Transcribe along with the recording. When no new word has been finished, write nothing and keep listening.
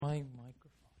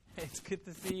It's good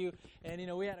to see you. And,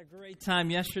 we had a great time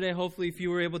yesterday. Hopefully, if you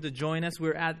were able to join us, we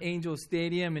were at Angel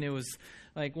Stadium, and it was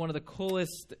like one of the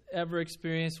coolest ever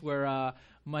experience where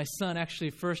my son actually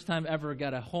first time ever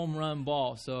got a home run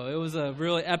ball. So it was a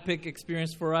really epic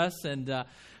experience for us. And,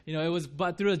 it was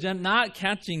but through not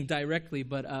catching directly,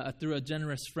 but through a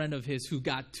generous friend of his who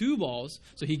got 2 balls.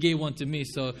 So he gave one to me.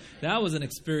 So that was an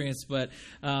experience. But,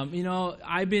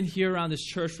 I've been here around this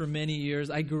church for many years.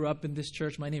 I grew up in this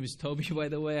church. My name is Tobi, by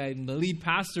the way. I'm the lead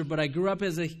pastor, but I grew up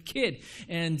as a kid.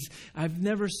 And I've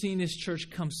never seen this church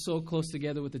come so close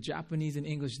together with the Japanese and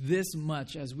English this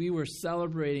much as we were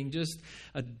celebrating just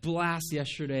a blast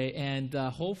yesterday. And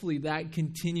hopefully that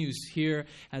continues here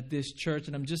at this church.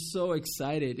 And I'm just so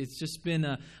excited. It's just been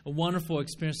a wonderful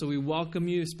experience. So we welcome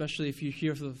you, especially if you're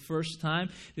here for the first time.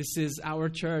 This is our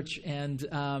church. And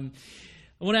I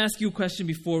want to ask you a question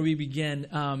before we begin.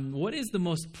 What is the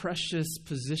most precious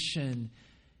position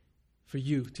for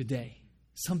you today?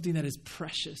 Something that is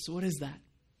precious. What is that?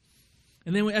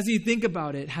 And then as you think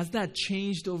about it, has that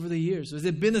changed over the years? Has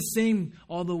it been the same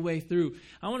all the way through?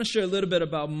 I want to share a little bit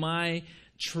about my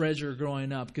treasure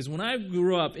growing up. Because when I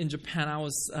grew up in Japan, I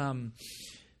was...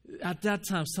 at that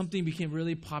time, something became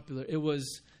really popular. It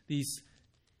was these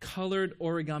colored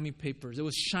origami papers. It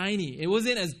was shiny. It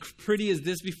wasn't as pretty as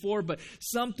this before, but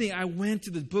something. I went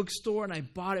to the bookstore and I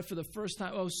bought it for the first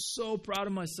time. I was so proud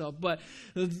of myself, but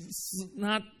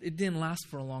it didn't last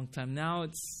for a long time. Now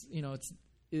it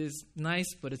is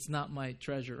nice, but it's not my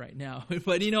treasure right now.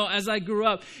 But, as I grew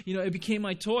up, it became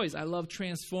my toys. I love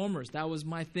Transformers. That was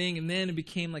my thing. And then it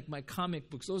became like my comic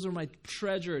books. Those are my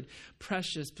treasured,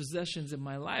 precious possessions in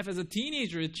my life. As a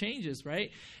teenager, it changes, right?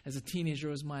 As a teenager,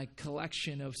 it was my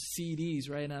collection of CDs,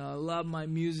 right? And I love my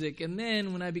music. And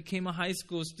then when I became a high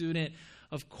school student,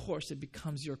 of course, it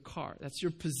becomes your car. That's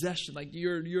your possession. Like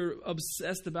you're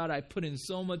obsessed about it. I put in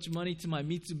so much money to my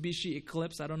Mitsubishi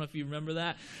Eclipse. I don't know if you remember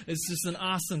that. It's just an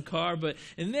awesome car.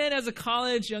 And then as a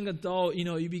college young adult,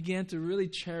 you began to really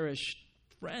cherish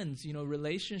friends,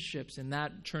 relationships, and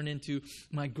that turned into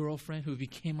my girlfriend who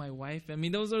became my wife. I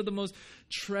mean, those are the most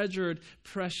treasured,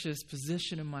 precious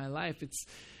position in my life.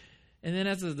 And then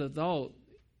as an adult,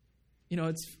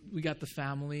 we got the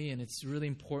family, and it's really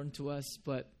important to us,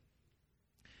 but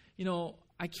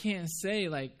I can't say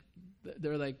like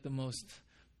they're like the most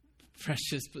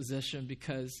precious possession,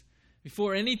 because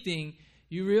before anything,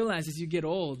 you realize as you get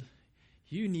old,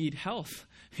 you need health.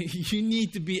 You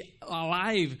need to be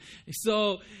alive.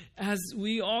 So as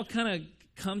we all kind of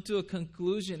come to a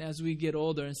conclusion as we get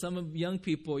older, and some of young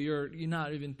people, you're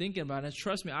not even thinking about it.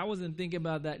 Trust me, I wasn't thinking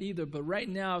about that either. But right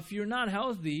now, if you're not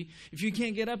healthy, if you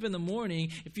can't get up in the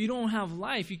morning, if you don't have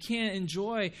life, you can't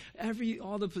enjoy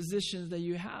all the positions that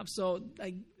you have. So,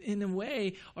 like, in a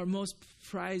way, our most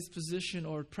prized position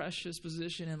or precious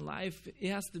position in life, it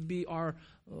has to be our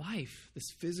life,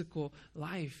 this physical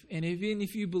life. And even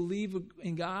if you believe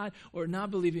in God or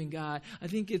not believe in God, I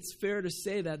think it's fair to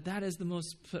say that is the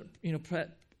most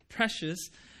precious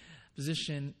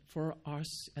position for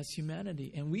us as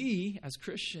humanity. And we as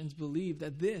Christians believe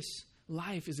that this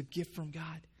life is a gift from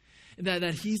God,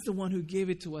 that He's the one who gave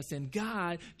it to us. And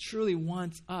God truly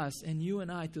wants us and you and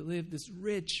I to live this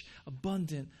rich,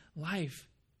 abundant life.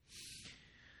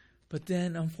 But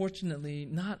then, unfortunately,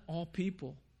 not all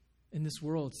people in this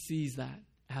world sees that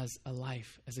as a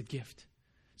life, as a gift.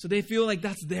 So they feel like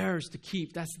that's theirs to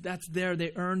keep. That's there.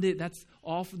 They earned it. That's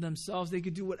all for themselves. They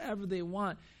could do whatever they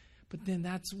want. But then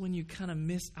that's when you kind of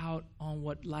miss out on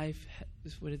what life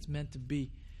is, what it's meant to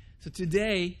be. So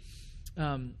today,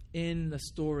 in the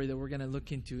story that we're going to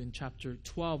look into in chapter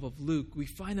 12 of Luke, we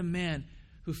find a man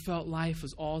who felt life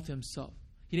was all to himself.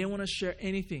 He didn't want to share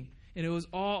anything, and it was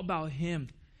all about him.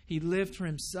 He lived for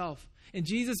himself. And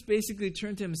Jesus basically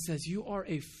turned to him and says, "You are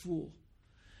a fool."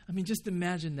 I mean, just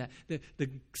imagine that. The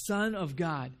Son of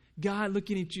God, God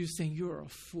looking at you saying, "You're a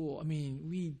fool." I mean,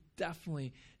 we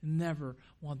definitely never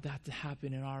want that to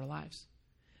happen in our lives.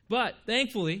 But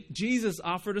thankfully, Jesus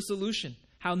offered a solution,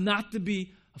 how not to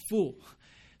be a fool.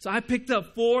 So I picked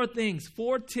up 4 things,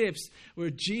 4 tips where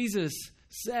Jesus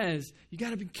says, you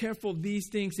got to be careful of these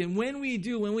things. And when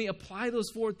we apply those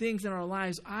 4 things in our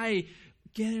lives, I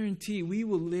guarantee we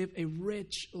will live a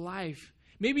rich life.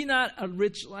 Maybe not a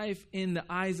rich life in the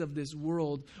eyes of this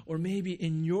world, or maybe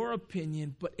in your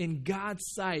opinion, but in God's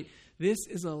sight, this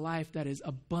is a life that is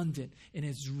abundant and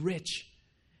is rich.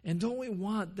 And don't we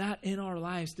want that in our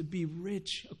lives, to be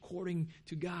rich according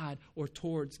to God or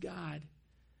towards God?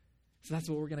 So that's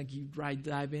what we're going to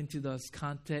dive into this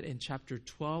content in chapter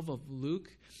 12 of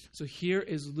Luke. So here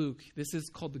is Luke. This is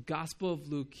called the Gospel of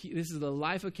Luke. This is the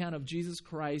life account of Jesus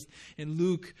Christ. And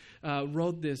Luke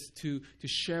wrote this to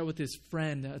share with his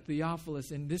friend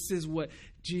Theophilus. And this is what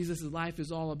Jesus' life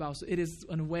is all about. So it is,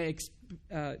 in a way,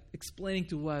 explaining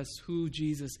to us who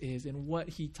Jesus is and what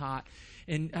he taught.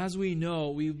 And as we know,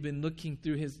 we've been looking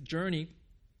through his journey.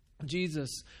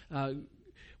 Jesus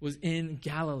was in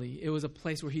Galilee. It was a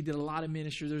place where he did a lot of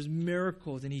ministry. There's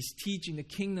miracles, and he's teaching the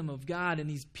kingdom of God, and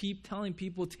he's telling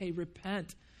people to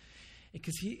repent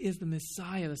because he is the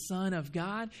Messiah, the Son of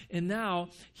God. And now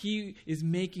he is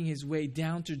making his way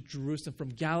down to Jerusalem from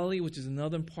Galilee, which is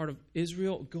another part of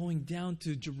Israel, going down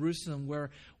to Jerusalem,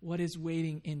 where what is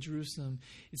waiting in Jerusalem?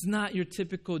 It's not your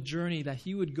typical journey that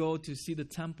he would go to see the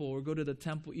temple or go to the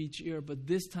temple each year, but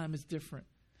this time it's different.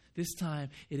 This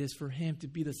time, it is for him to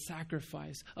be the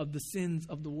sacrifice of the sins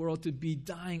of the world, to be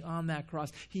dying on that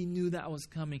cross. He knew that was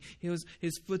coming.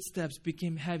 His footsteps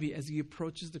became heavy as he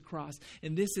approaches the cross.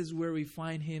 And this is where we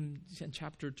find him in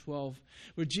chapter 12,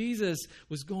 where Jesus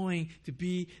was going to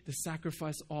be the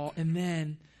sacrifice all. And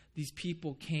then these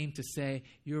people came to say,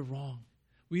 "You're wrong.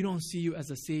 We don't see you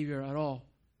as a Savior at all."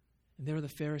 And they were the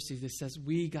Pharisees that says,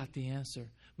 "We got the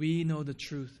answer. We know the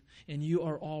truth, and you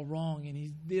are all wrong."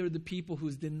 And they're the people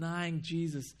who's denying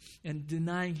Jesus and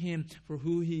denying him for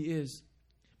who he is.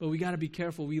 But we got to be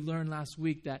careful. We learned last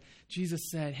week that Jesus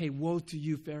said, "Hey, woe to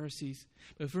you, Pharisees."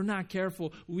 But if we're not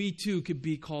careful, we too could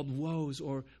be called woes,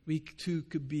 or we too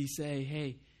could say,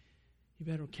 "Hey, you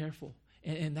better be careful."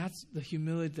 And that's the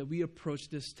humility that we approach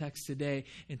this text today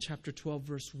in chapter 12,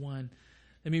 verse 1.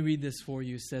 Let me read this for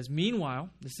you. It says,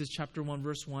 "Meanwhile," this is chapter 1,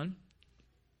 verse 1.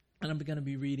 And I'm going to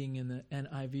be reading in the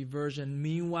NIV version.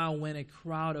 "Meanwhile, when a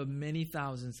crowd of many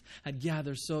thousands had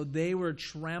gathered, so they were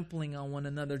trampling on one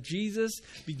another, Jesus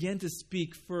began to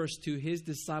speak first to his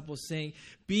disciples, saying,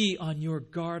 'Be on your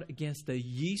guard against the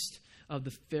yeast of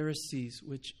the Pharisees,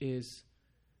 which is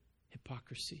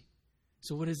hypocrisy.'"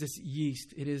 So what is this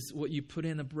yeast? It is what you put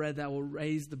in the bread that will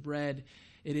raise the bread.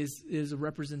 It is a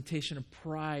representation of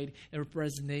pride, a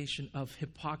representation of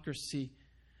hypocrisy.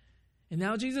 And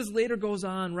now Jesus later goes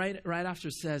on, right after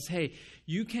says, "Hey,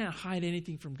 you can't hide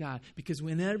anything from God, because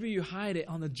whenever you hide it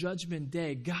on the judgment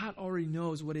day, God already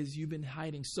knows what it is you've been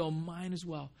hiding. So might as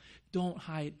well. Don't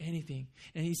hide anything."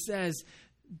 And he says,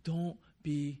 don't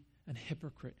be a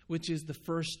hypocrite, which is the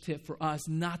first tip for us,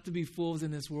 not to be fools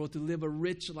in this world, to live a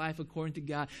rich life according to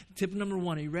God. Tip number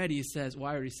 1, are you ready? He says, well,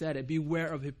 I already said it,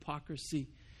 beware of hypocrisy.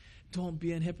 Don't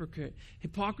be a hypocrite.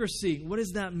 Hypocrisy, what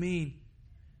does that mean?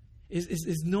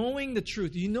 Is knowing the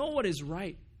truth. You know what is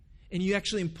right, and you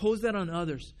actually impose that on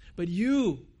others, but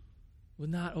you will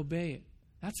not obey it.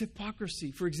 That's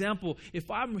hypocrisy. For example, if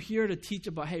I'm here to teach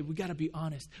about, hey, we got to be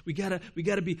honest, we got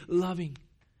to be loving,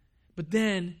 but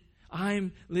then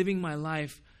I'm living my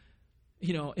life,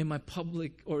 in my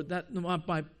public, or that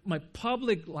my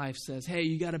public life says, hey,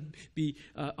 you got to be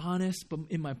honest, but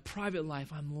in my private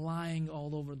life, I'm lying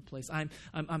all over the place. I'm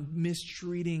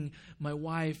mistreating my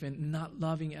wife and not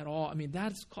loving at all. I mean,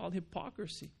 that's called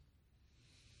hypocrisy.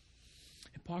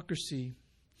 Hypocrisy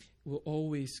will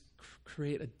always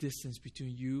create a distance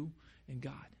between you and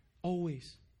God.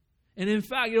 Always. And in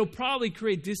fact, it'll probably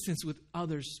create distance with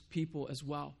others, people as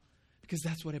well, because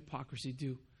that's what hypocrisy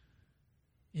do.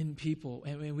 In people,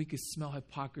 and we could smell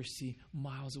hypocrisy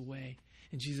miles away.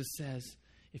 And Jesus says,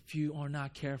 if you are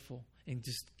not careful and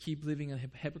just keep living a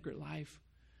hypocrite life,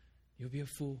 you'll be a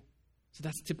fool. So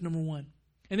that's tip number 1.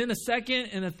 And then the second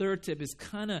and the third tip is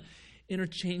kind of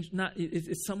interchanged,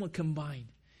 it's somewhat combined.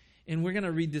 And we're going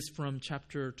to read this from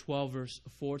chapter 12, verse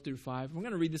 4 through 5. We're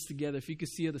going to read this together. If you could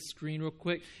see on the screen real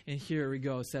quick. And here we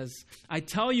go. It says, "I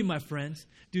tell you, my friends,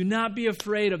 do not be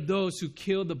afraid of those who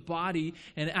kill the body,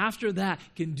 and after that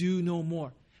can do no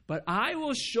more. But I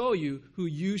will show you who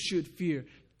you should fear.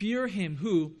 Fear him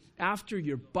who, after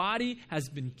your body has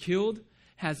been killed,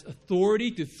 has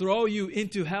authority to throw you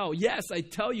into hell. Yes, I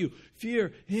tell you,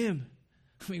 fear him."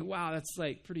 I mean, wow, that's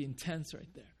like pretty intense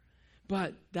right there.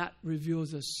 But that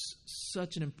reveals us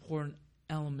such an important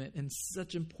element and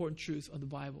such important truth of the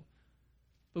Bible.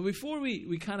 But before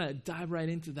we kind of dive right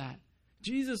into that,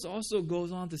 Jesus also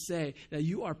goes on to say that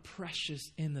you are precious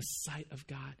in the sight of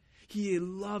God. He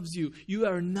loves you. You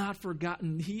are not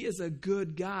forgotten. He is a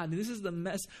good God. And this is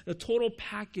the total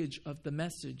package of the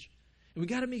message. And we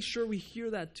got to make sure we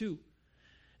hear that too.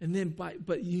 And then,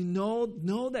 but you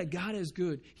know that God is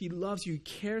good. He loves you,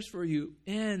 cares for you.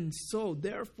 And so,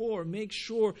 therefore, make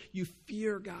sure you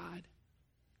fear God.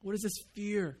 What is this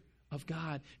fear? of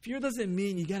God. Fear doesn't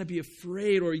mean you got to be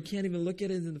afraid or you can't even look at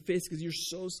it in the face because you're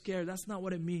so scared. That's not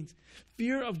what it means.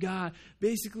 Fear of God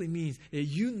basically means that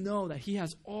you know that He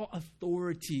has all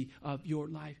authority of your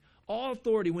life. All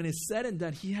authority. When it's said and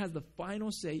done, He has the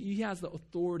final say. He has the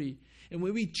authority. And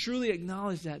when we truly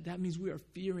acknowledge that, that means we are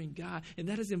fearing God. And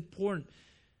that is important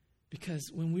because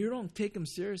when we don't take Him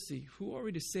seriously, who are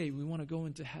we to say we want to go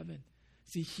into heaven?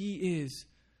 See, He is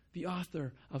the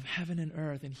author of heaven and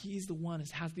earth, and He's the one that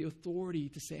has the authority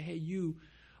to say, hey, you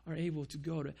are able to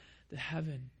go to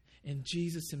heaven. And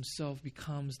Jesus Himself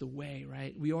becomes the way,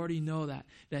 right? We already know that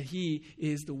He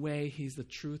is the way, He's the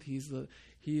truth, He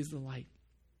is the light.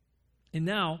 And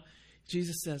now,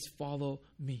 Jesus says, follow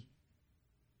me.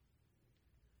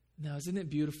 Now, isn't it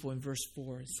beautiful in verse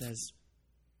 4? It says,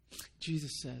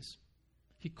 Jesus says,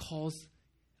 He calls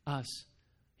us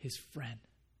His friend.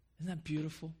 Isn't that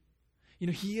beautiful? You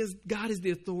know, God is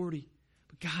the authority,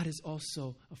 but God is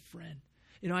also a friend.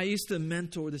 You know, I used to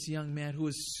mentor this young man who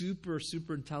was super,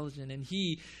 super intelligent, and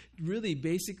he really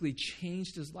basically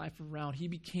changed his life around. He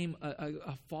became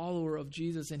a follower of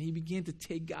Jesus, and he began to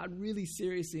take God really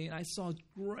seriously, and I saw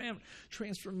grand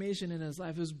transformation in his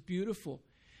life. It was beautiful.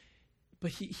 But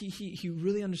he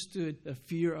really understood the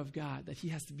fear of God, that he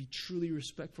has to be truly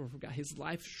respectful for God. His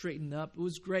life straightened up. It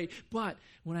was great. But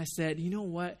when I said, you know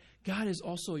what? God is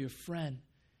also your friend,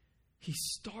 he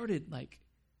started like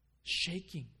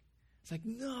shaking. It's like,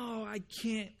 no, I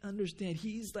can't understand.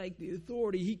 He's like the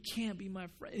authority. He can't be my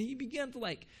friend. And he began to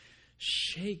like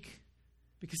shake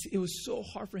because it was so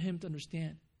hard for him to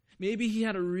understand. Maybe he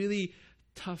had a really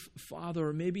tough father,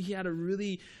 or maybe he had a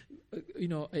really,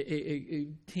 a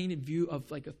tainted view of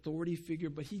like authority figure,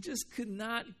 but he just could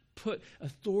not put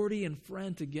authority and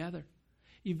friend together.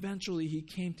 Eventually, he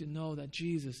came to know that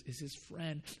Jesus is his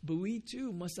friend. But we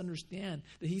too must understand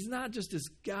that he's not just this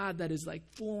God that is like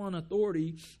full on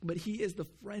authority, but he is the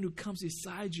friend who comes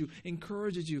beside you,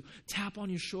 encourages you, tap on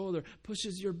your shoulder,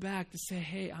 pushes your back to say,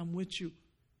 hey, I'm with you.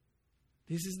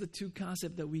 This is the two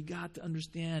concept that we got to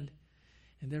understand.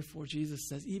 And therefore, Jesus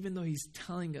says, even though he's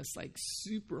telling us like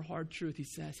super hard truth, he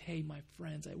says, hey, my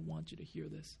friends, I want you to hear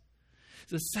this.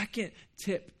 So the second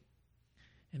tip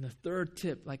and the third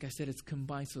tip, like I said, it's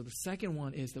combined. So the second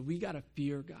one is that we got to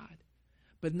fear God.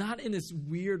 But not in this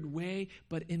weird way,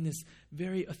 but in this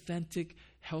very authentic,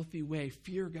 healthy way.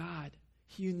 Fear God.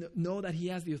 You know that he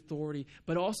has the authority.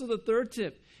 But also the third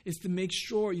tip is to make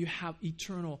sure you have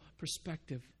eternal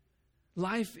perspective.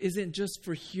 Life isn't just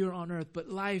for here on earth, but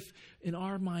life in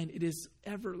our mind, it is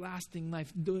everlasting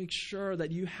life. To make sure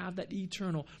that you have that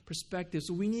eternal perspective.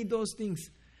 So we need those things.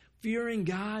 Fearing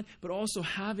God, but also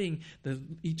having the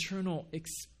eternal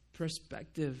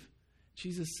perspective.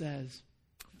 Jesus says,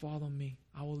 follow me.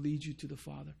 I will lead you to the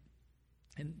Father.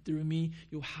 And through me,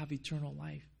 you'll have eternal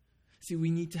life. See, we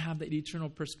need to have that eternal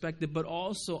perspective, but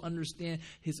also understand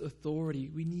his authority.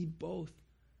 We need both.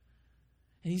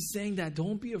 And he's saying that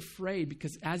don't be afraid,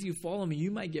 because as you follow me,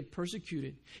 you might get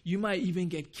persecuted. You might even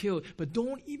get killed. But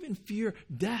don't even fear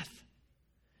death.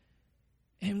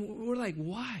 And we're like,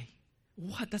 why?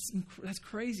 What? That's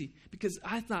crazy. Because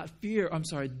I thought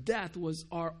death was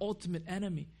our ultimate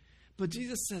enemy. But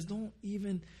Jesus says, don't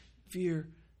even fear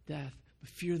death, but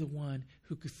fear the one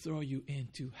who could throw you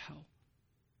into hell.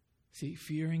 See,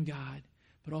 fearing God,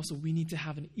 but also we need to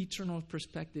have an eternal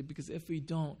perspective, because if we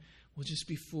don't, we'll just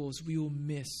be fools. We will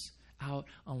miss out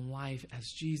on life as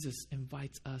Jesus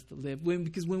invites us to live.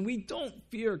 Because when we don't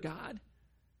fear God,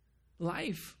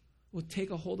 life will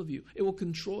take a hold of you. It will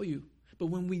control you. But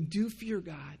when we do fear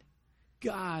God,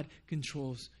 God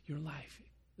controls your life,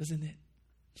 doesn't it?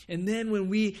 And then when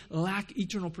we lack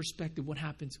eternal perspective, what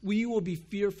happens? We will be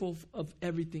fearful of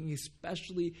everything,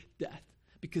 especially death,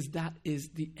 because that is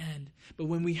the end. But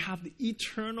when we have the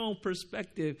eternal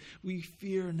perspective, we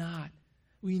fear not.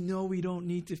 We know we don't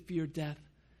need to fear death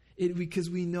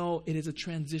because we know it is a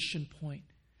transition point.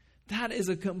 That is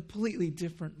a completely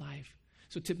different life.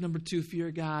 So tip number 2,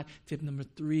 fear God. Tip number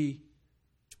 3,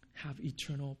 have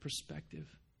eternal perspective.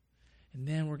 And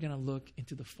then we're going to look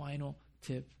into the final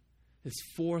tip, this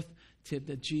fourth tip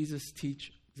that Jesus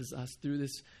teaches us through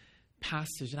this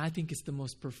passage. And I think it's the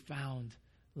most profound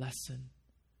lesson.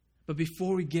 But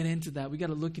before we get into that, we got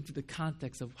to look into the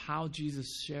context of how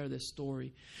Jesus shared this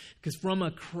story. Because from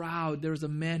a crowd, there was a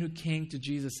man who came to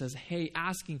Jesus, says, hey,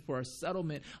 asking for a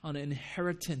settlement on an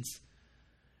inheritance,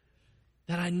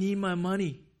 that I need my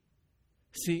money.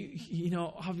 See,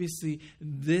 obviously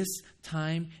this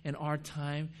time and our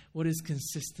time, what is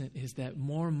consistent is that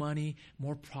more money,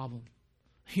 more problem.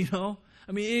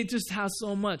 It just has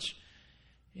so much.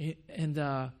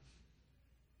 And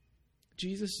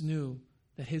Jesus knew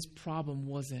that his problem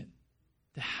wasn't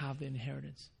to have the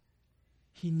inheritance.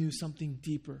 He knew something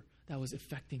deeper that was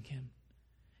affecting him.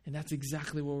 And that's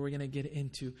exactly what we're going to get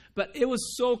into. But it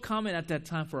was so common at that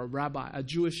time for a rabbi, a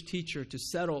Jewish teacher, to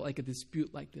settle like a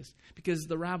dispute like this. Because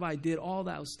the rabbi did all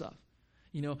that stuff.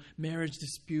 Marriage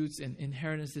disputes and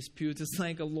inheritance disputes. It's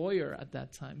like a lawyer at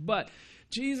that time. But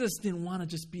Jesus didn't want to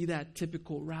just be that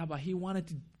typical rabbi. He wanted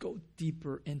to go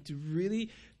deeper and to really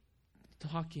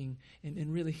talking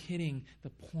and really hitting the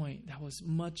point that was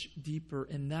much deeper.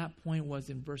 And that point was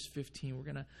in verse 15. We're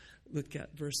going to look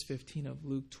at verse 15 of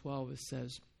Luke 12. It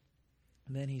says,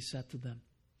 "And then he said to them,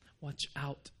 'Watch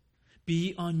out.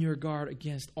 Be on your guard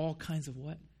against all kinds of'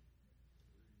 what?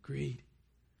 Greed.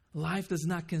 Life is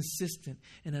not consistent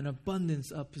in an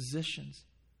abundance of possessions."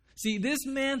 See, this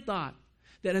man thought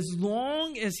that as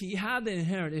long as he had the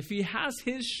inheritance, if he has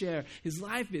his share, his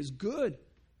life is good.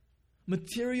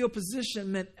 Material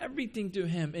position meant everything to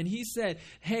him. And he said,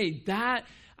 hey,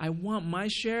 I want my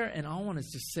share, and I want to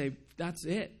just say, that's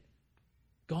it.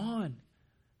 Gone.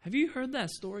 Have you heard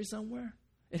that story somewhere?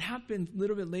 It happened a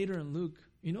little bit later in Luke.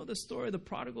 You know the story of the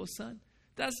prodigal son?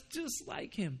 That's just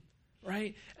like him.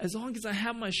 Right? As long as I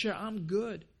have my share, I'm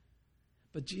good.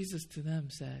 But Jesus to them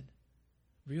said,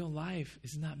 real life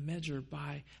is not measured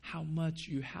by how much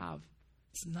you have.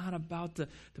 It's not about the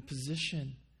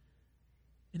position.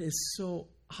 It is so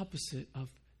opposite of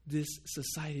this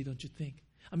society, don't you think?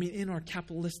 I mean, in our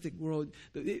capitalistic world,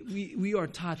 we are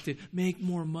taught to make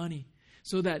more money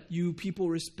so that people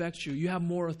respect you. You have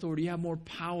more authority. You have more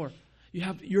power.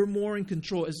 You're more in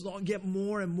control. As long get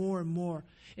more and more and more.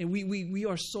 And we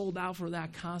are sold out for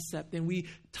that concept, and we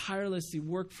tirelessly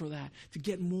work for that to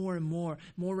get more and more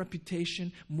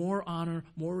reputation, more honor,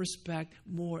 more respect,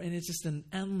 more. And it's just an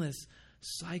endless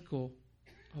cycle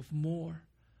of more.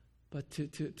 But to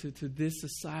this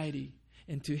society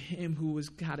and to him who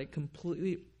got it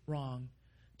completely wrong,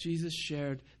 Jesus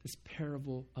shared this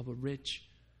parable of a rich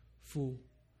fool.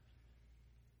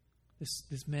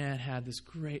 This man had this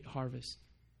great harvest.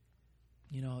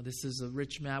 This is a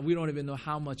rich man. We don't even know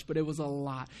how much, but it was a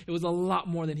lot. It was a lot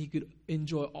more than he could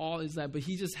enjoy all his life. But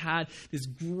he just had this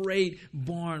great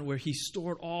barn where he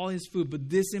stored all his food. But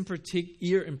this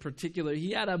year in particular,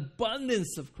 he had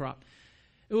abundance of crop.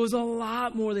 It was a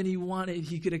lot more than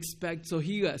he could expect. So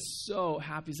he got so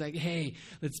happy. He's like, hey,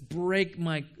 let's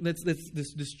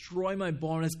destroy my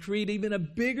barn. Let's create even a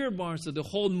bigger barn so to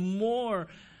hold more.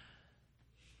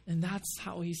 And that's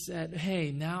how he said,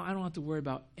 hey, now I don't have to worry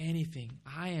about anything.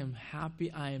 I am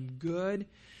happy. I am good.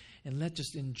 And let's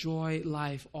just enjoy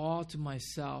life all to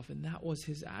myself. And that was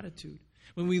his attitude.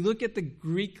 When we look at the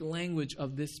Greek language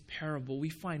of this parable, we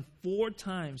find 4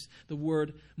 times the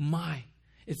word my.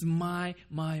 It's my.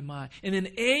 And then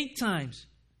 8 times,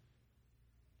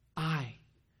 I.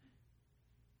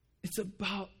 It's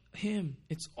about him.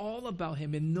 It's all about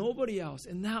him and nobody else.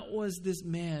 And that was this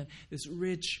man, this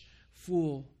rich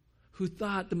fool, who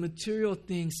thought the material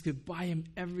things could buy him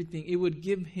everything. It would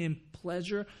give him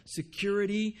pleasure,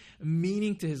 security,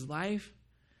 meaning to his life.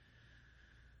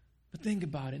 But think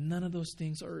about it. None of those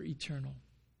things are eternal.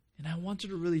 And I want you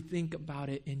to really think about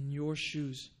it in your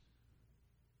shoes.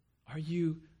 Are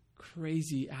you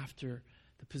crazy after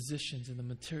the positions and the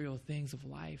material things of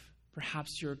life?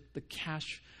 Perhaps you're the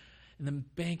cash and the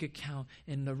bank account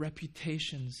and the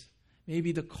reputations.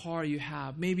 Maybe the car you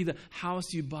have. Maybe the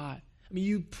house you bought. I mean,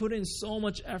 you put in so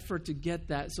much effort to get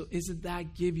that. So isn't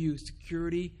that give you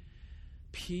security,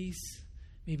 peace,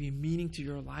 maybe meaning to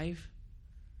your life?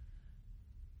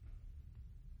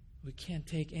 We can't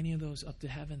take any of those up to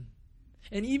heaven.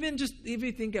 And even just, if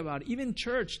you think about it, even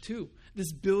church too.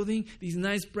 This building, these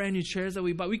nice brand new chairs that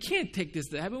we bought, we can't take this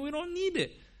to heaven. We don't need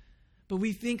it. But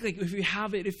we think like if we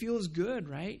have it, it feels good,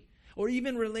 right? Or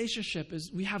even relationship,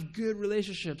 is we have good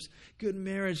relationships, good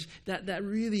marriage, that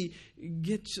really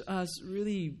gets us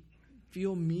really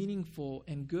feel meaningful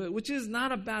and good, which is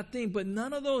not a bad thing, but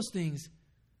none of those things,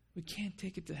 we can't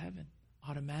take it to heaven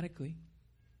automatically.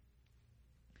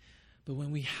 But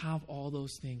when we have all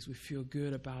those things, we feel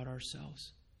good about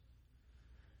ourselves.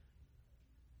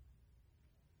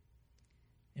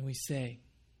 And we say,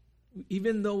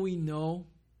 even though we know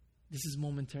this is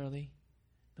momentarily,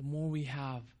 the more we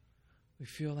have, we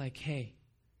feel like, hey,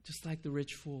 just like the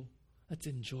rich fool, let's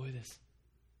enjoy this.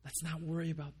 Let's not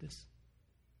worry about this.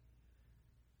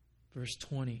 Verse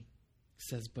 20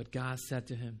 says, but God said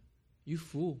to him, you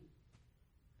fool,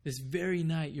 this very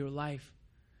night your life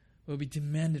will be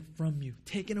demanded from you,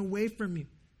 taken away from you.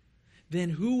 Then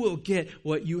who will get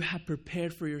what you have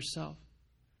prepared for yourself?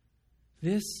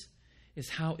 This is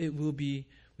how it will be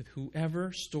with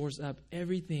whoever stores up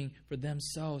everything for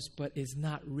themselves, but is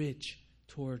not rich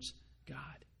towards God.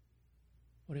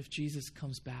 What if Jesus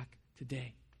comes back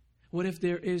today? What if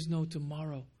there is no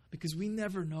tomorrow? Because we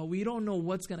never know. We don't know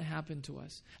what's going to happen to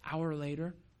us. An hour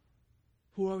later,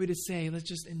 who are we to say, let's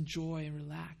just enjoy and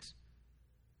relax?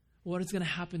 What is going to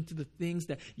happen to the things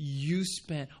that you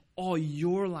spent all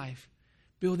your life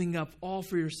building up all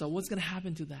for yourself? What's going to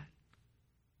happen to that?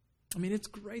 I mean, it's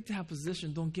great to have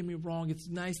position. Don't get me wrong. It's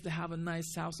nice to have a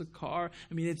nice house, a car.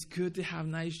 I mean, it's good to have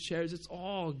nice chairs. It's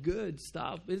all good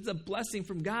stuff. It's a blessing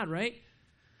from God, right?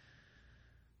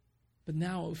 But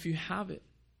now, if you have it,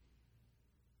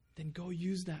 then go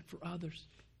use that for others.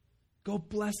 Go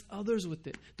bless others with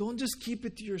it. Don't just keep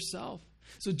it to yourself.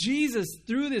 So Jesus,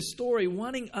 through this story,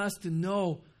 wanting us to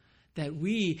know that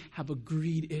we have a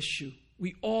greed issue.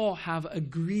 We all have a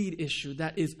greed issue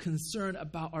that is concerned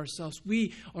about ourselves.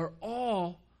 We are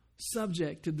all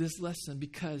subject to this lesson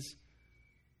because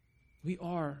we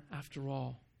are, after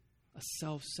all, a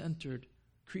self-centered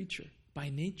creature by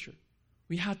nature.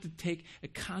 We have to take a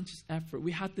conscious effort.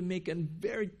 We have to make a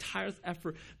very tireless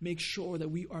effort, make sure that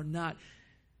we are not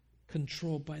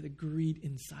controlled by the greed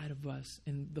inside of us.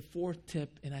 And the fourth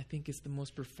tip, and I think it's the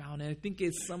most profound, and I think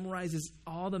it summarizes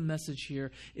all the message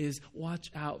here, is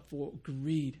watch out for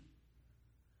greed.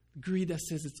 Greed that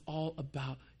says it's all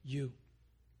about you.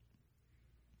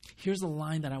 Here's a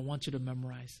line that I want you to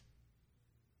memorize.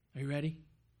 Are you ready?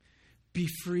 Be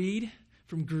freed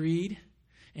from greed,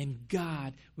 and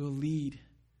God will lead.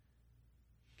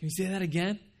 Can you say that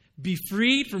again? Be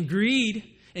freed from greed,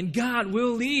 and God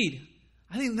will lead.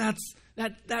 I think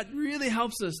that really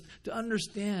helps us to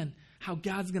understand how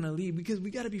God's going to lead, because we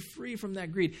got to be free from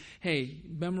that greed. Hey,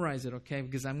 memorize it, okay?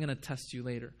 Because I'm going to test you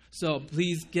later. So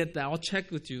please get that. I'll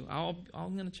check with you. I'm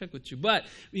going to check with you. But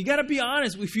we got to be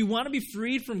honest. If you want to be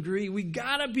freed from greed, we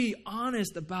got to be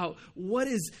honest about what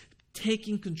is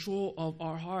taking control of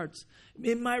our hearts.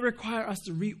 It might require us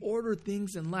to reorder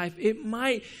things in life. It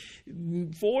might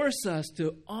force us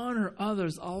to honor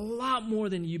others a lot more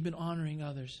than you've been honoring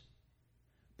others.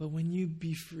 But when you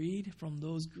be freed from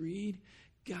those greed,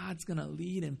 God's going to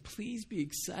lead, and please be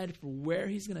excited for where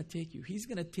He's going to take you. He's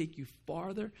going to take you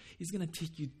farther. He's going to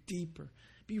take you deeper.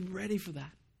 Be ready for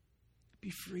that. Be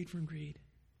freed from greed.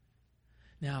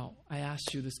 Now, I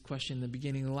asked you this question in the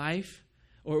beginning. Life,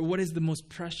 or what is the most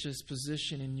precious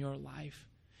position in your life?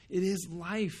 It is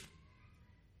life.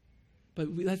 But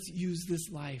let's use this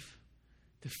life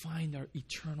to find our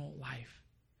eternal life.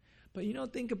 But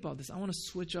think about this. I want to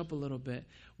switch up a little bit.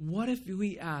 What if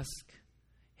we ask,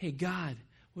 hey, God,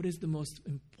 what is the most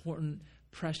important,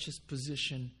 precious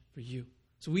position for you?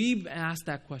 So we've asked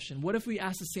that question. What if we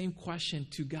ask the same question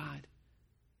to God?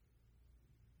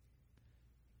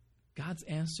 God's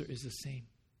answer is the same.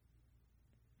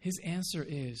 His answer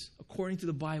is, according to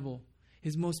the Bible,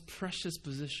 His most precious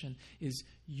position is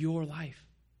your life,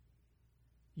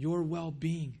 your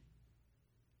well-being.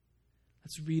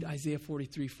 Let's read Isaiah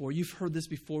 43:4. You've heard this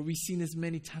before. We've seen this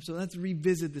many times. So let's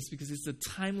revisit this because it's a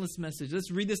timeless message. Let's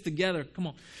read this together. Come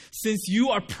on. Since you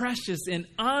are precious and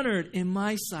honored in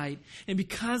my sight, and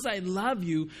because I love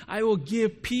you, I will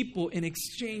give people in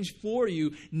exchange for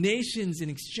you, nations in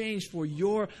exchange for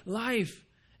your life.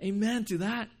 Amen to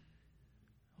that.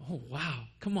 Oh, wow.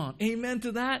 Come on. Amen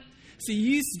to that.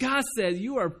 See, God said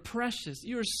you are precious.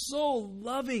 You are so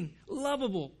loving,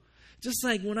 lovable. Just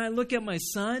like when I look at my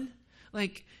son,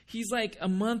 he's like a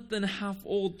month and a half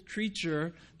old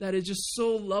creature that is just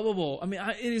so lovable. I mean,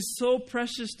 it is so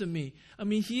precious to me. I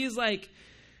mean, he is like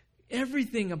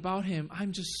everything about him.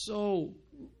 I'm just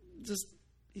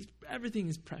everything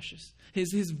is precious.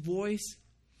 His voice,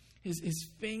 his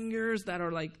fingers that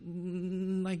are like,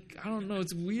 I don't know,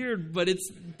 it's weird, but it's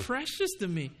precious to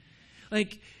me.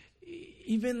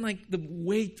 Even the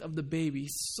weight of the baby,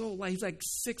 so light. He's like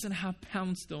 6.5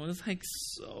 pounds still, and it's like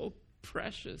so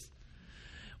precious.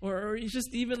 Or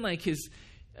just even his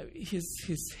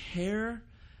hair,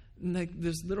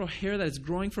 this little hair that's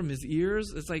growing from his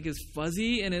ears. It's like it's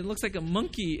fuzzy, and it looks like a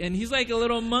monkey. And he's like a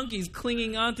little monkey. He's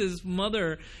clinging on to his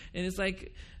mother, and it's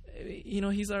like,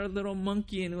 he's our little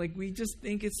monkey, and we just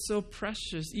think it's so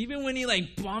precious. Even when he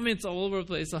vomits all over the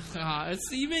place,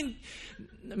 it's even.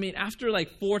 I mean, after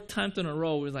 4 times in a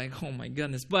row, we're like, oh my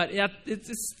goodness. But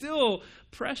it's still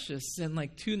precious. And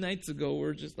 2 nights ago,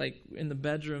 we're just in the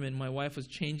bedroom, and my wife was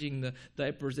changing the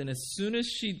diapers. And as soon as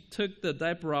she took the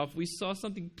diaper off, we saw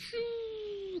something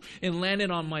and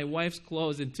landed on my wife's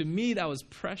clothes. And to me, that was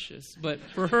precious. But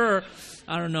for her,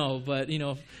 I don't know. But,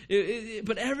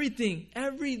 but everything,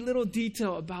 every little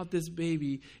detail about this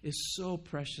baby is so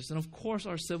precious. And of course,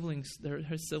 our siblings,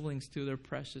 her siblings too, they're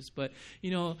precious. But,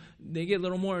 they get a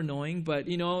little more annoying. But,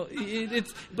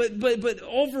 but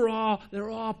overall, they're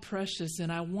all precious.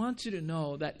 And I want you to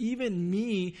know that even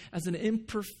me, as an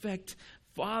imperfect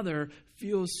father,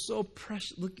 feels so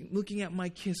precious, looking at my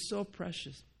kids, so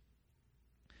precious.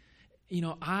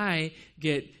 I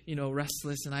get,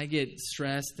 restless and I get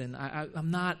stressed and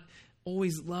I'm not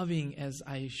always loving as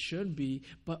I should be.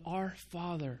 But our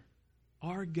Father,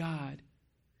 our God,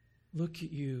 look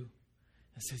at you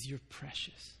and says, you're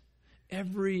precious.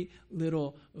 Every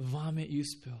little vomit you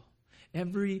spill,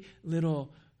 every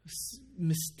little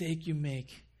mistake you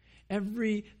make,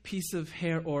 every piece of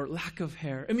hair or lack of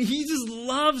hair. He just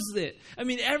loves it.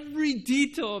 Every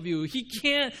detail of you. He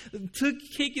can't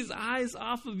take his eyes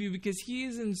off of you because he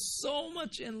is so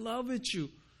much in love with you.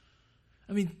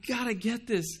 Gotta get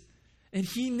this. And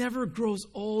he never grows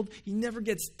old. He never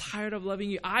gets tired of loving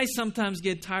you. I sometimes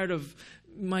get tired of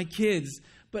my kids.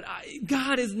 But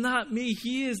God is not me.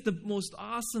 He is the most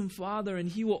awesome Father. And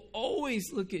he will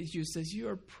always look at you and says, you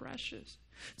are precious.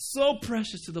 So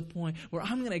precious to the point where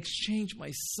I'm going to exchange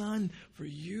my son for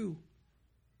you.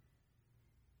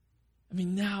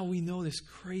 Now we know this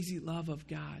crazy love of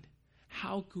God.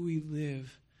 How could we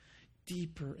live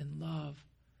deeper in love?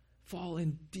 Fall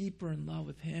in deeper in love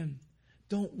with him?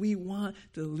 Don't we want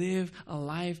to live a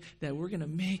life that we're going to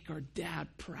make our dad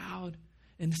proud?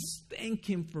 And thank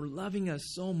him for loving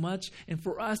us so much and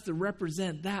for us to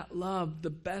represent that love the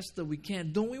best that we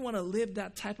can. Don't we want to live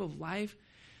that type of life?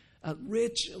 A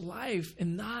rich life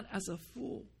and not as a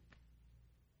fool.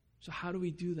 So how do we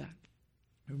do that?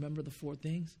 Remember the 4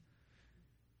 things?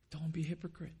 Don't be a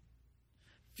hypocrite.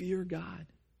 Fear God.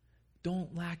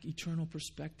 Don't lack eternal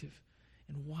perspective.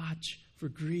 And watch for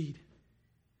greed.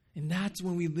 And that's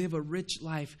when we live a rich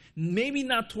life. Maybe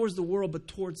not towards the world, but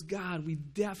towards God. We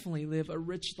definitely live a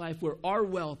rich life where our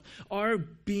wealth, our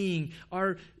being,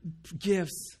 our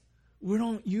gifts, we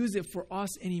don't use it for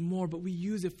us anymore, but we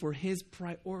use it for his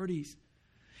priorities.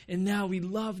 And now we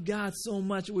love God so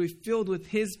much. We're filled with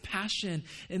his passion.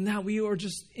 And now we are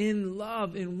just in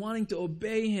love and wanting to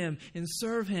obey him and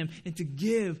serve him and to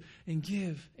give and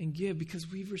give and give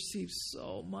because we've received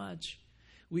so much.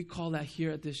 We call that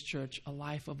here at this church a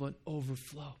life of an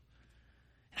overflow.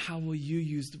 How will you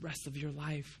use the rest of your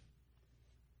life?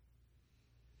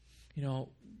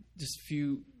 Just a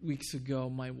few weeks ago,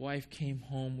 my wife came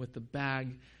home with a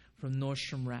bag from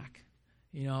Nordstrom Rack,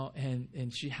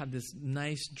 and she had this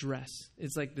nice dress.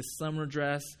 It's like this summer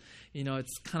dress,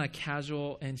 it's kind of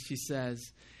casual, and she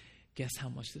says, guess how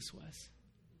much this was?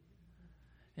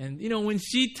 And, when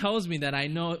she tells me that,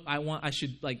 I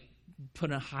should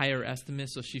put a higher estimate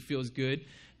so she feels good.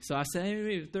 So I said, hey,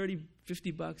 maybe 30,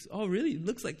 $50. Oh, really? It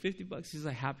looks like $50. She's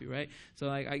happy, right? So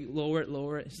I lower it.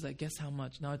 And she's like, guess how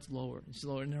much? Now it's lower. And she's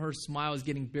lower. And her smile is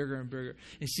getting bigger and bigger.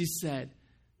 And she said,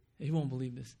 you won't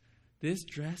believe this. This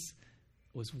dress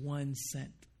was 1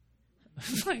 cent. I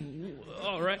was like,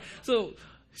 all right.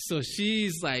 So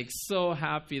she's so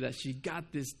happy that she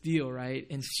got this deal, right?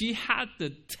 And she had to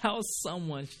tell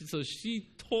someone. So she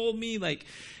told me,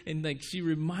 and she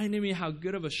reminded me how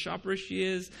good of a shopper she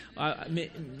is.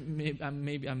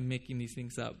 Maybe I'm making these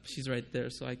things up. She's right there,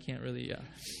 so I can't really.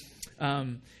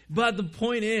 But the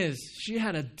point is, she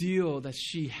had a deal that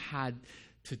she had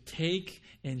to take,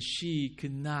 and she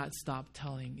could not stop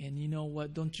telling. And you know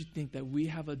what? Don't you think that we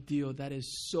have a deal that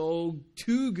is so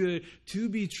too good to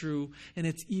be true, and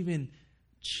it's even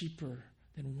cheaper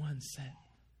than 1 cent?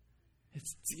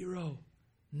 It's zero,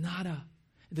 nada.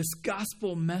 This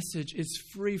gospel message is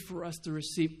free for us to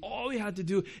receive. All we have to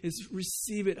do is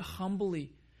receive it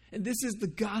humbly. And this is the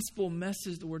gospel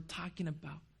message that we're talking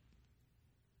about.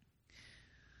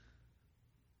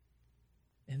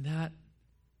 And that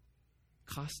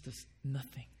cost us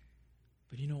nothing.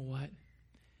 But you know what?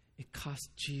 It cost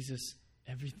Jesus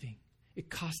everything. It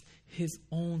cost his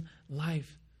own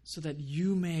life so that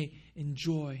you may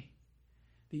enjoy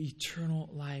the eternal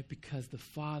life because the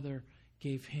Father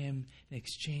gave him in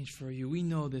exchange for you. We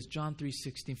know this, John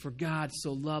 3:16. For God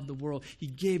so loved the world, he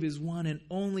gave his one and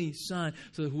only Son,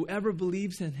 so that whoever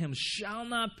believes in him shall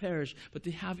not perish, but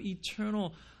they have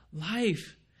eternal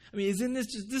life. Isn't this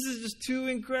is just too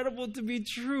incredible to be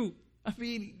true.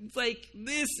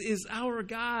 This is our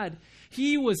God.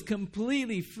 He was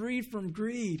completely freed from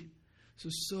greed.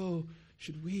 So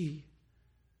should we.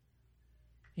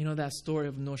 That story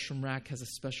of Nordstrom Rack has a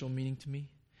special meaning to me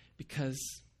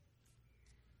because,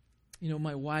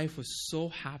 my wife was so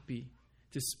happy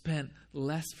to spend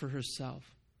less for herself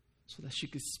so that she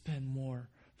could spend more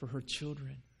for her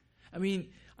children. I mean,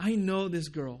 I know this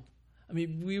girl. I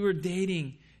mean, we were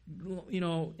dating,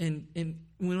 and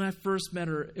when I first met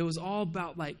her, it was all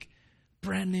about like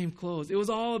brand name clothes. It was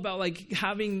all about like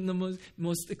having the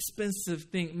most expensive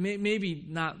thing. Maybe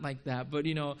not like that, but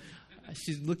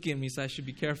she's looking at me, so I should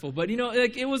be careful. But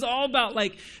like it was all about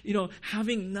like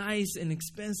having nice and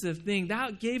expensive thing.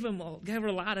 That gave her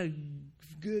a lot of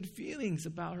good feelings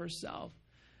about herself.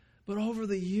 But over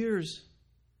the years,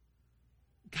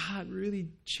 God really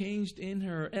changed in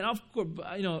her. And of course,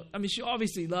 she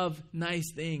obviously loved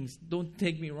nice things. Don't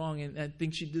take me wrong, and I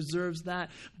think she deserves that.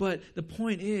 But the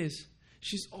point is,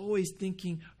 she's always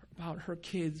thinking about her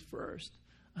kids first.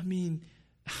 I mean,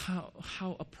 how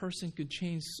a person could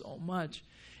change so much.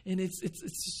 And it's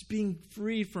just being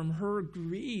free from her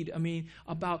greed. I mean,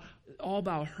 all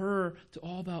about her to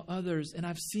all about others. And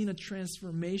I've seen a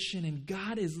transformation, and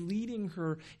God is leading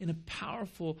her in a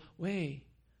powerful way.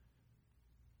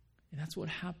 And that's what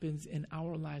happens in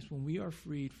our lives when we are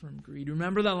freed from greed.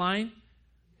 Remember that line?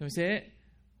 Can we say it?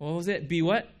 What was it? Be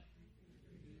what?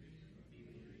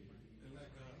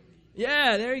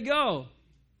 Yeah, there you go.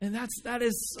 And that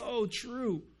is so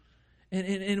true.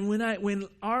 And when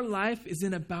our life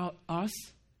isn't about us,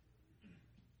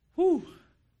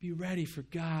 be ready for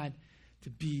God to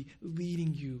be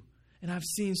leading you. And I've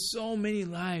seen so many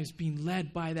lives being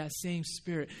led by that same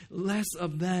Spirit. Less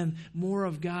of them, more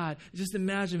of God. Just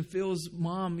imagine Phil's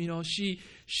mom,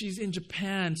 she's in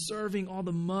Japan serving all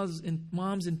the moms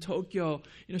in Tokyo.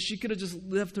 She could have just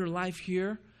lived her life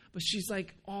here, but she's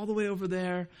like all the way over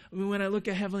there. I mean, when I look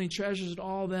at Heavenly Treasures and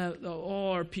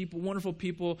all our people, wonderful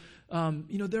people,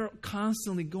 they're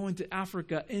constantly going to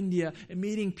Africa, India, and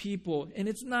meeting people. And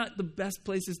it's not the best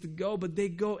places to go, but they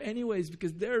go anyways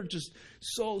because they're just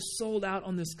so sold out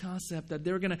on this concept that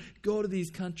they're going to go to these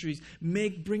countries,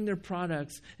 bring their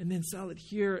products, and then sell it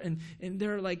here. And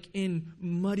they're like in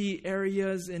muddy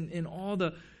areas and all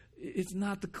the... It's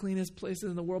not the cleanest places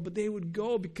in the world, but they would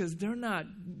go because they're not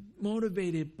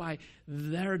motivated by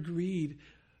their greed,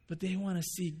 but they want to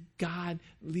see God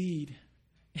lead.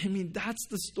 I mean, that's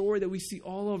the story that we see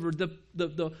all over.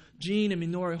 The Gene and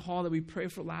Minori Hall that we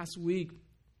prayed for last week.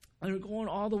 And we're going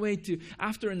all the way to,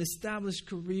 after an established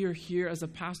career here as a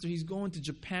pastor, he's going to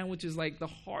Japan, which is like the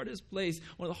hardest place,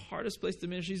 one of the hardest places to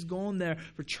minister. He's going there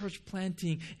for church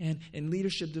planting and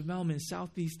leadership development in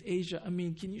Southeast Asia. I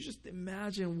mean, can you just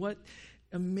imagine what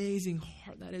amazing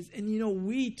heart that is? And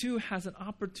we too has an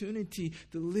opportunity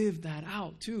to live that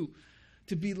out too.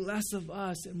 To be less of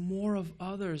us and more of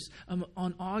others.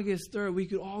 On August 3rd, we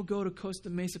could all go to Costa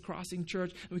Mesa Crossing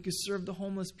Church and we could serve the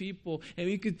homeless people. And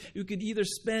you could either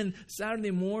spend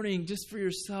Saturday morning just for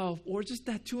yourself or just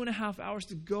that 2.5 hours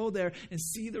to go there and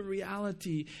see the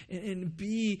reality and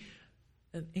be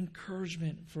an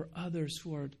encouragement for others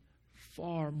who are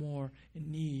far more in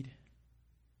need.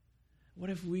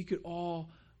 What if we could all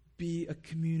be a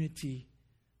community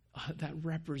that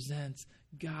represents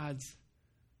God's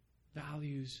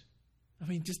values? I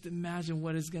mean, just imagine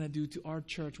what it's going to do to our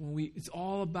church when it's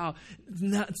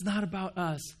not about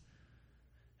us.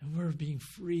 And we're being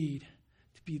freed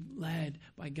to be led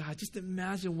by God. Just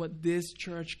imagine what this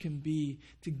church can be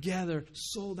together,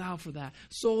 sold out for that.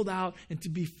 Sold out and to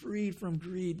be freed from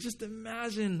greed. Just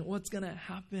imagine what's going to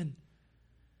happen.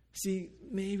 See,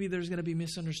 maybe there's going to be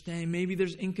misunderstanding. Maybe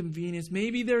there's inconvenience.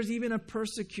 Maybe there's even a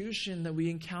persecution that we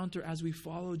encounter as we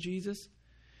follow Jesus.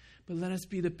 But let us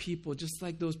be the people, just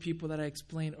like those people that I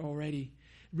explained already,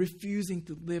 refusing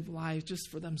to live life just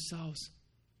for themselves.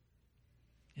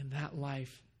 And that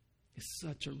life is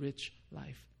such a rich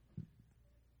life.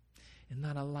 And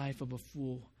not a life of a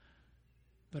fool,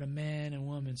 but a man and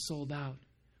woman sold out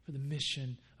for the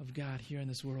mission of God here in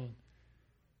this world.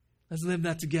 Let's live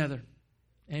that together.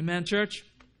 Amen, church?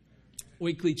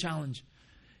 Weekly challenge.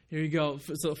 Here you go.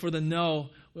 So for the no,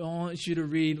 we want you to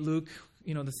read Luke,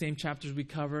 the same chapters we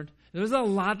covered. There's a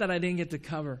lot that I didn't get to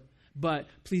cover, but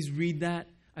please read that.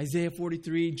 Isaiah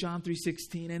 43, John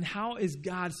 3:16. And how is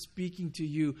God speaking to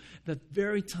you the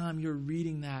very time you're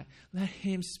reading that? Let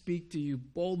him speak to you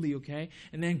boldly, okay?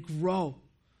 And then grow.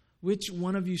 Which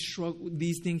one of you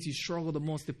these things you struggle the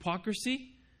most?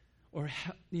 Hypocrisy or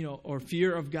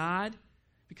fear of God?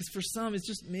 Because for some, it's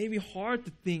just maybe hard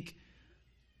to think,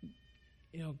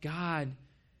 God,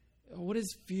 what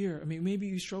is fear? I mean, maybe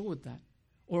you struggle with that.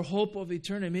 Or hope of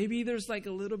eternity. Maybe there's like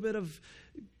a little bit of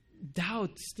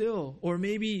doubt still. Or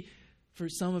maybe for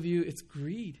some of you, it's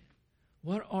greed.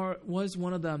 Was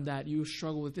one of them that you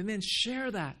struggle with? And then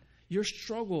share that, your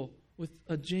struggle, with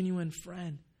a genuine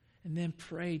friend. And then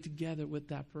pray together with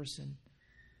that person.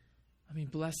 I mean,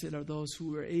 blessed are those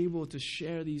who are able to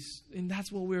share these, and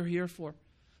that's what we're here for.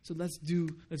 So let's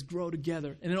grow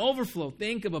together. And in overflow,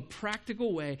 think of a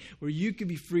practical way where you can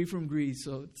be free from greed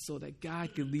so that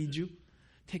God can lead you.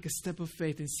 Take a step of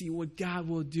faith and see what God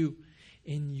will do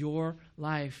in your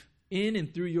life, in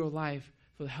and through your life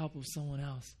for the help of someone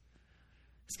else.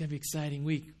 It's going to be an exciting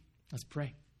week. Let's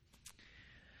pray.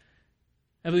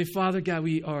 Heavenly Father, God,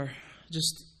 we are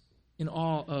just in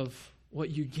awe of what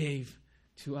you gave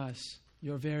to us,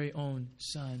 your very own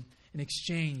Son, in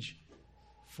exchange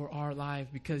for our life,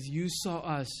 because you saw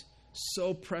us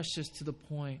so precious to the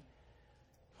point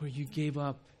where you gave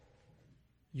up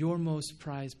your most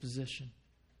prized possession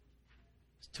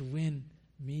to win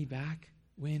me back,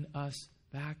 win us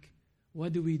back.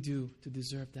 What do we do to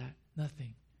deserve that?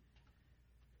 Nothing.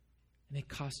 And it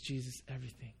cost Jesus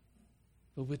everything.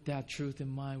 But with that truth in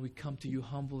mind, we come to you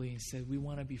humbly and say, we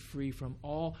want to be free from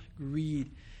all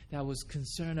greed that was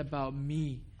concerned about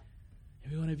me.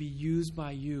 And we want to be used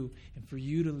by you and for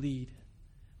you to lead.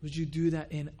 Would you do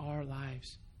that in our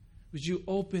lives? Would you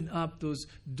open up those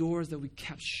doors that we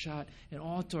kept shut and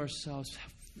all to ourselves?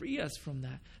 Free us from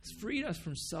that. Free us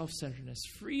from self-centeredness.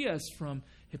 Free us from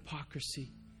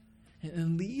hypocrisy.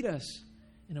 And lead us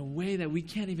in a way that we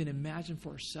can't even imagine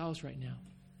for ourselves right now.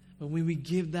 But when we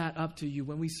give that up to you,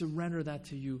 when we surrender that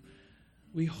to you,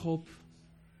 we hope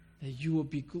that you will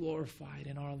be glorified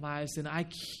in our lives. And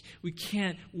we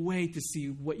can't wait to see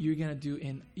what you're going to do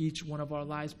in each one of our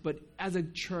lives. But as a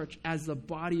church, as the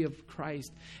body of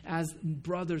Christ, as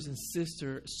brothers and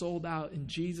sisters sold out in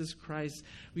Jesus Christ,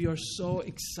 we are so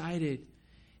excited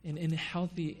and in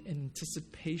healthy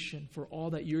anticipation for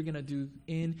all that you're going to do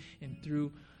in and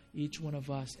through each one of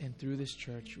us and through this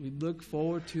church. We look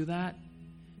forward to that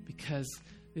because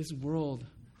this world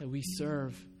that we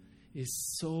serve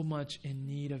is so much in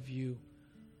need of you.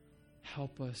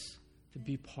 Help us to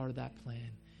be part of that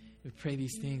plan. We pray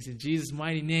these things in Jesus'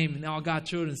 mighty name. And all God's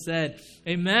children said,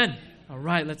 amen. All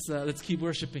right, let's keep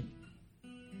worshiping.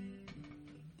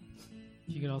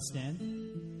 You can all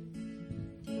stand.